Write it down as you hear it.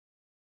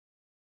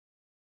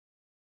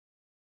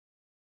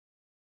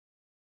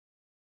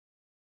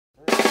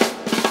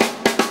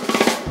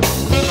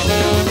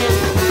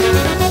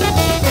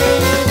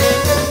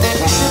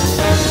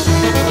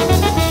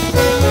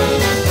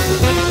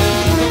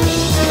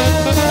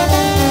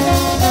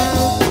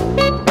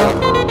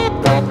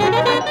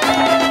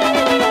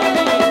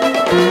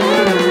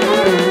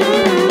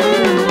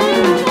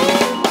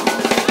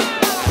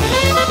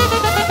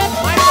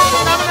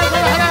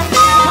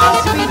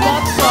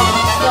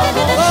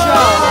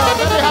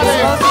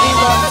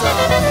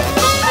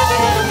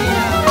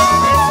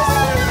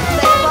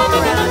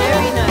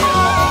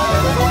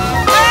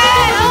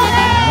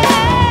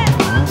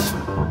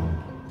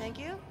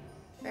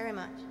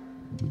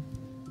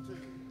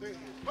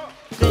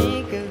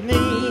Think of me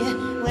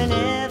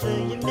whenever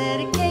your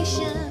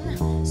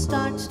medication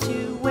starts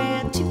to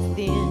wear too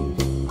thin,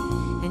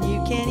 and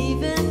you can't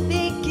even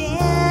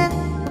begin.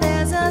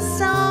 There's a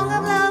song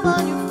of love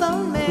on your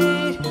phone,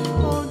 mate.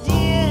 Oh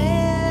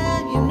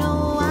dear, you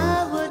know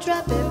I would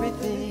drop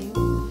everything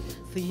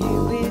for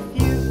you if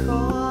you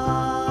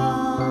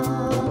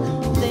call.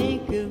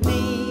 Think of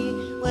me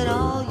when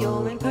all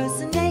your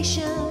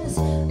impersonations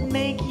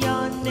make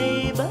your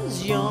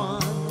neighbors yawn.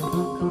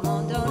 Come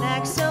on, don't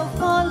act so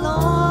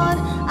forlorn.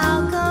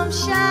 I'll come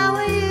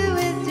shower you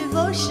with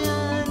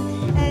devotion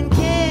and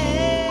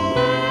care.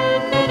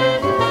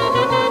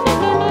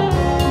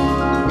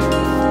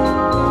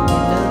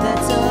 You know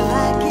that's all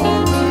I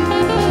can do.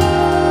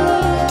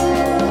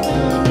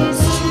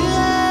 It's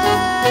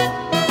true.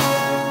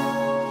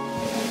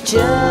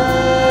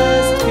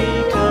 Just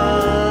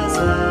because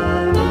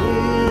of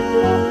you.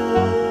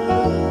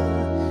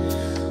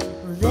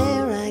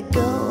 There I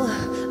go,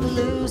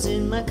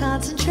 losing my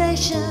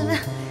concentration.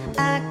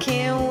 I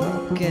can't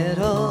work at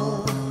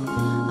all.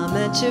 I'm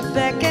at your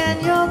beck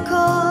and your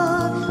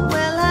call.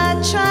 Well,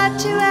 I tried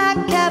to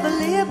act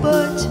cavalier,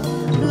 but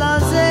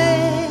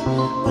blasé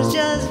was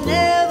just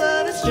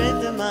never a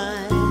strength of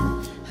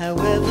mine.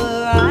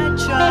 However, I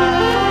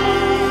tried.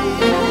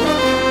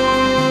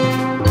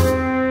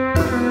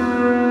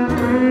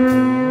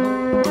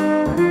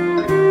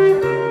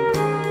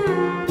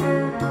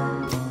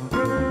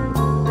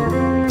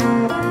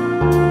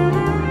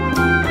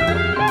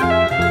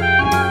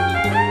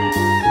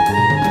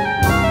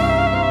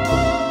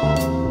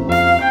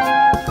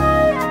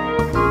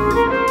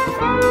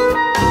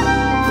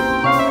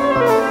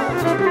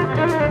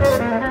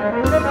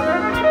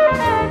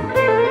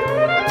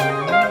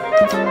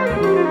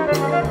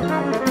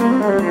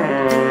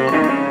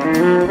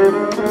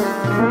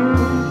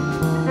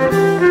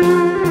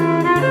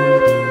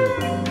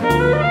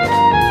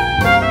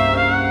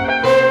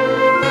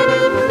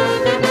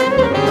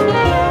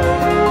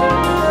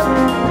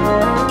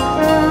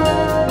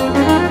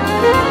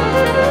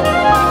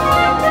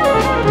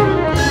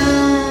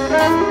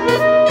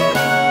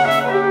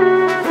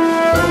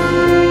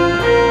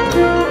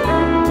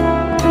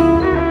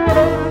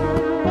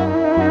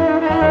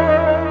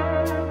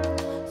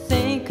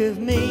 Of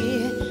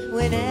me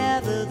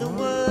whenever the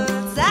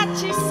words that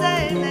you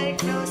say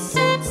make no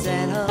sense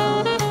at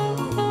all.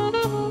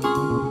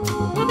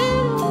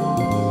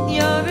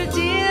 You're a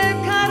deer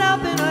caught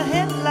up in a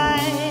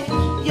headlight.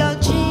 You're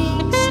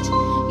jinxed,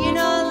 you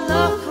know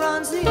luck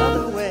runs the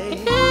other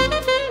way.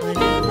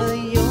 Whenever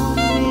you're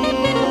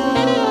near,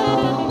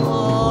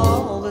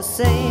 all the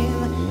same.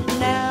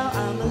 Now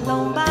I'm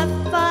alone by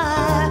the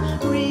fire,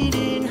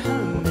 reading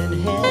Herman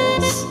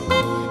Hesse,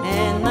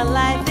 and my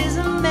life is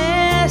a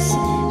mess.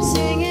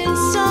 Singing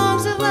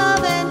songs of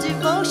love and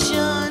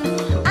devotion.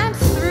 I'm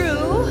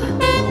through.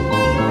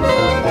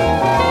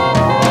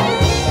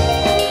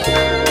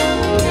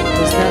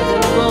 There's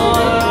nothing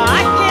more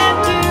I can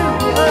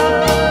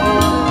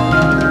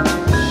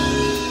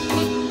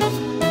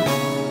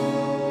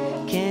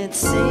do. Can't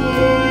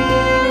see